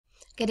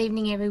Good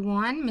evening,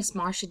 everyone. Miss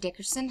Marsha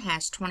Dickerson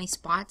has 20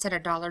 spots at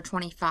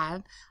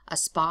 $1.25 a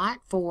spot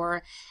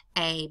for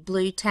a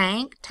blue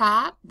tank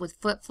top with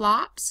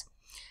flip-flops.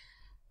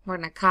 We're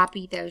going to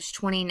copy those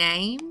 20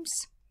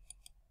 names.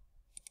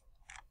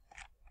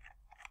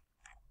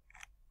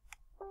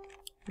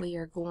 We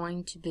are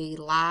going to be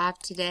live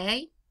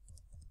today.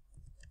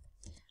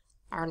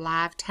 Our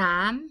live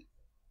time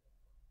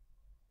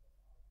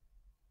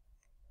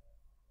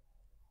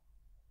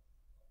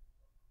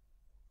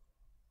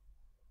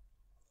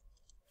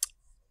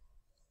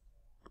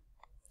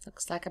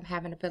looks like I'm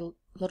having a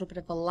little bit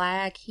of a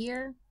lag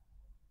here.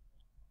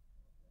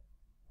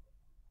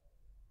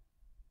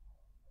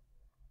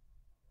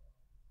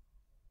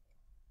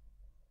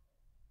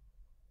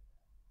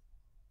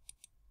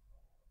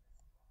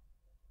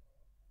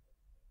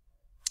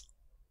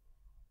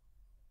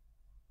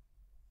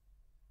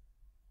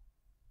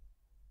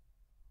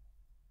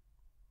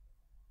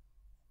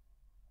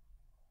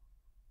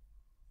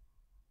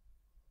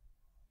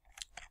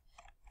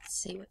 Let's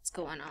see what's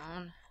going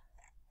on.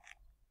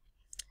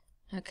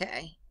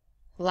 Okay,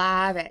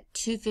 live at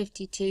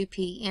 2:52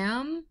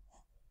 p.m.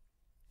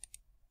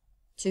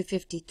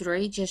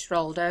 2:53 just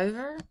rolled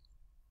over.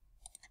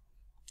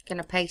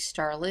 Gonna paste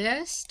our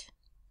list.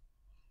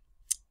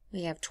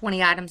 We have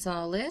 20 items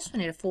on the list. We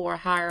need a 4 or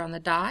higher on the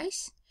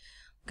dice.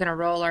 We're gonna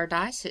roll our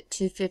dice at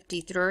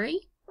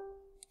 2:53.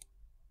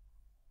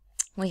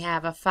 We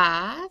have a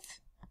 5.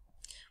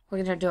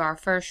 We're gonna do our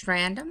first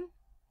random.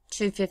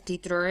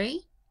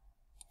 2:53.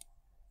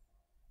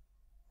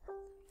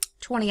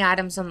 20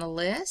 items on the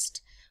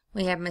list.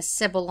 We have Miss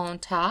Sybil on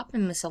top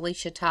and Miss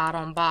Alicia Todd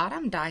on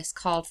bottom. Dice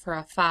called for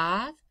a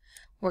 5.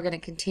 We're going to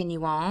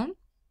continue on.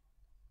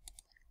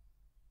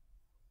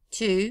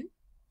 2,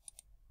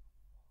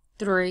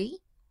 3,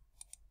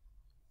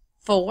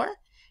 4.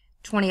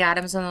 20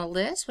 items on the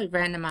list. We've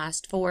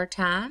randomized 4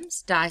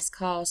 times. Dice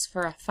calls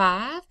for a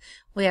 5.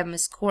 We have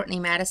Miss Courtney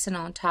Madison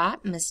on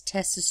top, Miss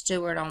Tessa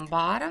Stewart on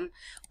bottom.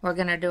 We're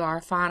going to do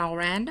our final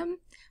random.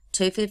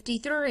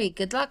 2:53.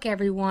 Good luck,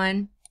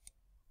 everyone.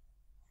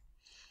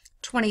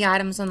 20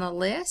 items on the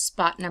list.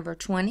 Spot number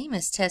 20,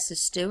 Miss Tessa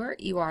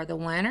Stewart, you are the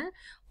winner.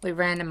 We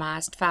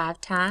randomized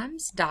 5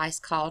 times. Dice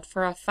called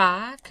for a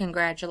 5.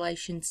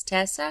 Congratulations,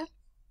 Tessa.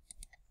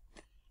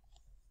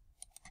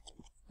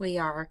 We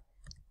are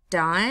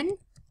done.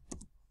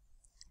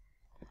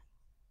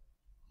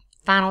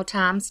 Final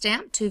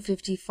timestamp,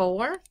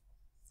 2:54.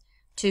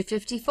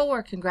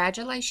 2:54.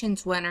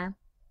 Congratulations, winner.